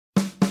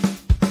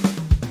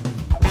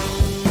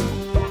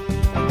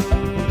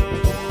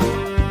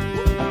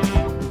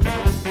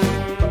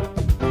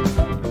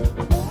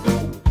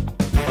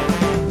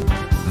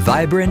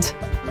vibrant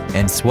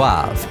and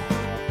suave.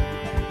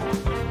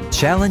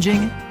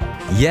 Challenging,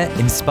 yet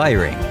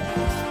inspiring.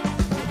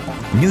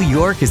 New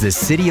York is a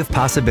city of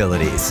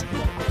possibilities.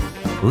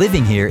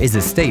 Living here is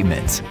a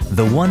statement,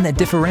 the one that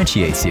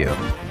differentiates you.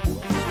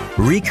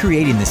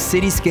 Recreating the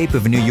cityscape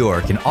of New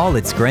York in all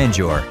its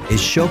grandeur is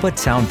Sobha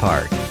Town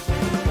Park,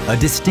 a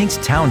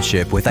distinct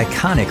township with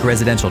iconic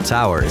residential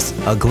towers,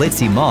 a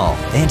glitzy mall,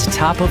 and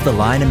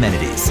top-of-the-line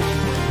amenities.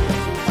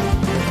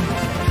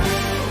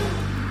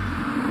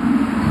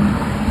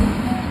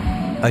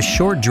 A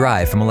short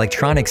drive from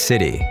Electronic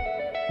City,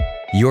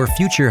 your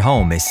future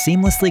home is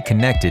seamlessly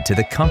connected to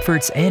the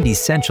comforts and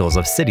essentials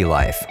of city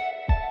life.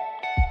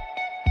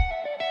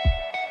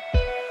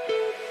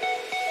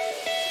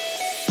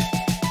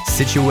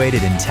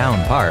 Situated in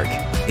Town Park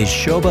is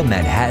Sohba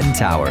Manhattan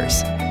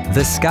Towers,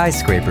 the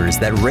skyscrapers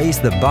that raise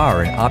the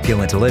bar in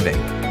opulent living.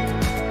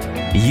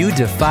 You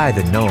defy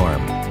the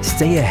norm,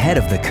 stay ahead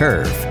of the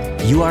curve,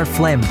 you are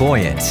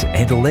flamboyant,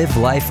 and live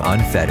life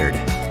unfettered.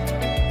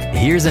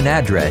 Here's an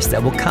address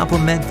that will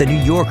complement the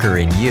New Yorker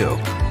in you.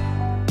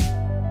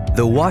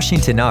 The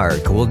Washington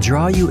Arc will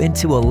draw you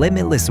into a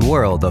limitless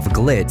world of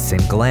glitz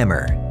and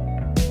glamour.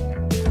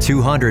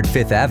 200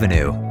 Fifth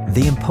Avenue,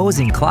 the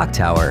imposing clock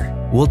tower,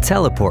 will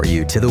teleport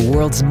you to the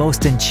world's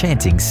most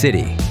enchanting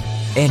city.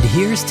 And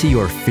here's to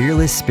your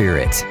fearless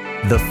spirit,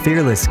 the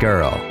fearless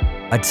girl,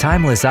 a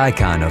timeless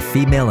icon of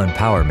female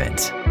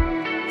empowerment.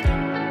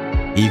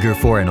 Eager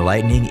for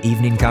enlightening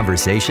evening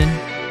conversation?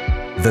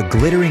 The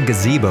glittering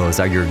gazebos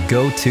are your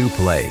go-to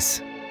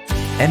place.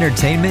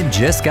 Entertainment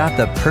just got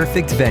the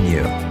perfect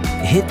venue.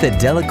 Hit the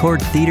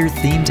Delacorte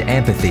Theater-themed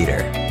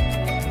amphitheater.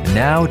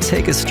 Now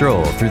take a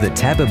stroll through the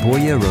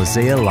Tababuya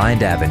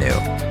Rosea-lined avenue,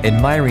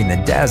 admiring the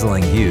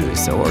dazzling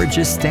hues, or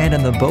just stand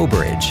on the Bow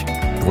Bridge,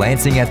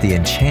 glancing at the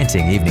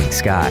enchanting evening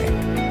sky.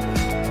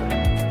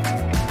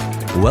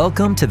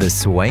 Welcome to the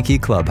swanky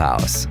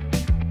clubhouse.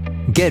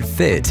 Get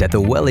fit at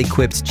the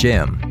well-equipped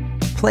gym,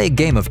 play a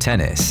game of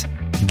tennis,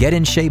 get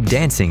in shape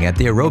dancing at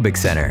the aerobic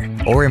center,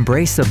 or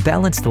embrace a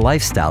balanced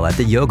lifestyle at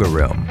the yoga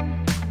room.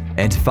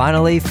 And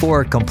finally,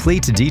 for a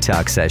complete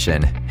detox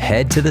session,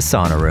 head to the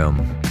sauna room.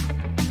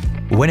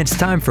 When it's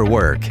time for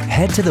work,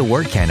 head to the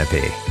work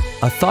canopy,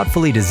 a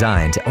thoughtfully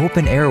designed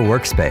open-air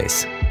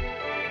workspace.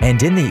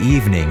 And in the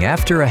evening,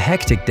 after a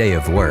hectic day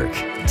of work,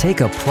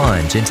 take a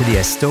plunge into the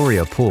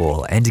Astoria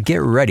pool and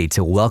get ready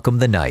to welcome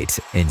the night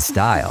in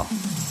style.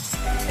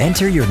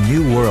 Enter your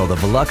new world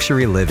of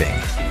luxury living.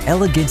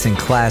 Elegant and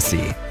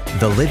classy,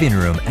 the living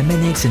room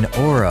emanates an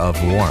aura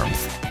of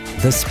warmth.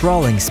 The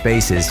sprawling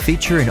spaces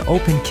feature an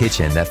open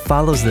kitchen that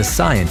follows the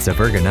science of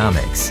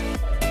ergonomics.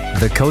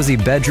 The cozy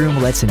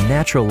bedroom lets in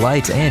natural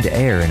light and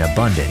air in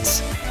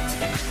abundance,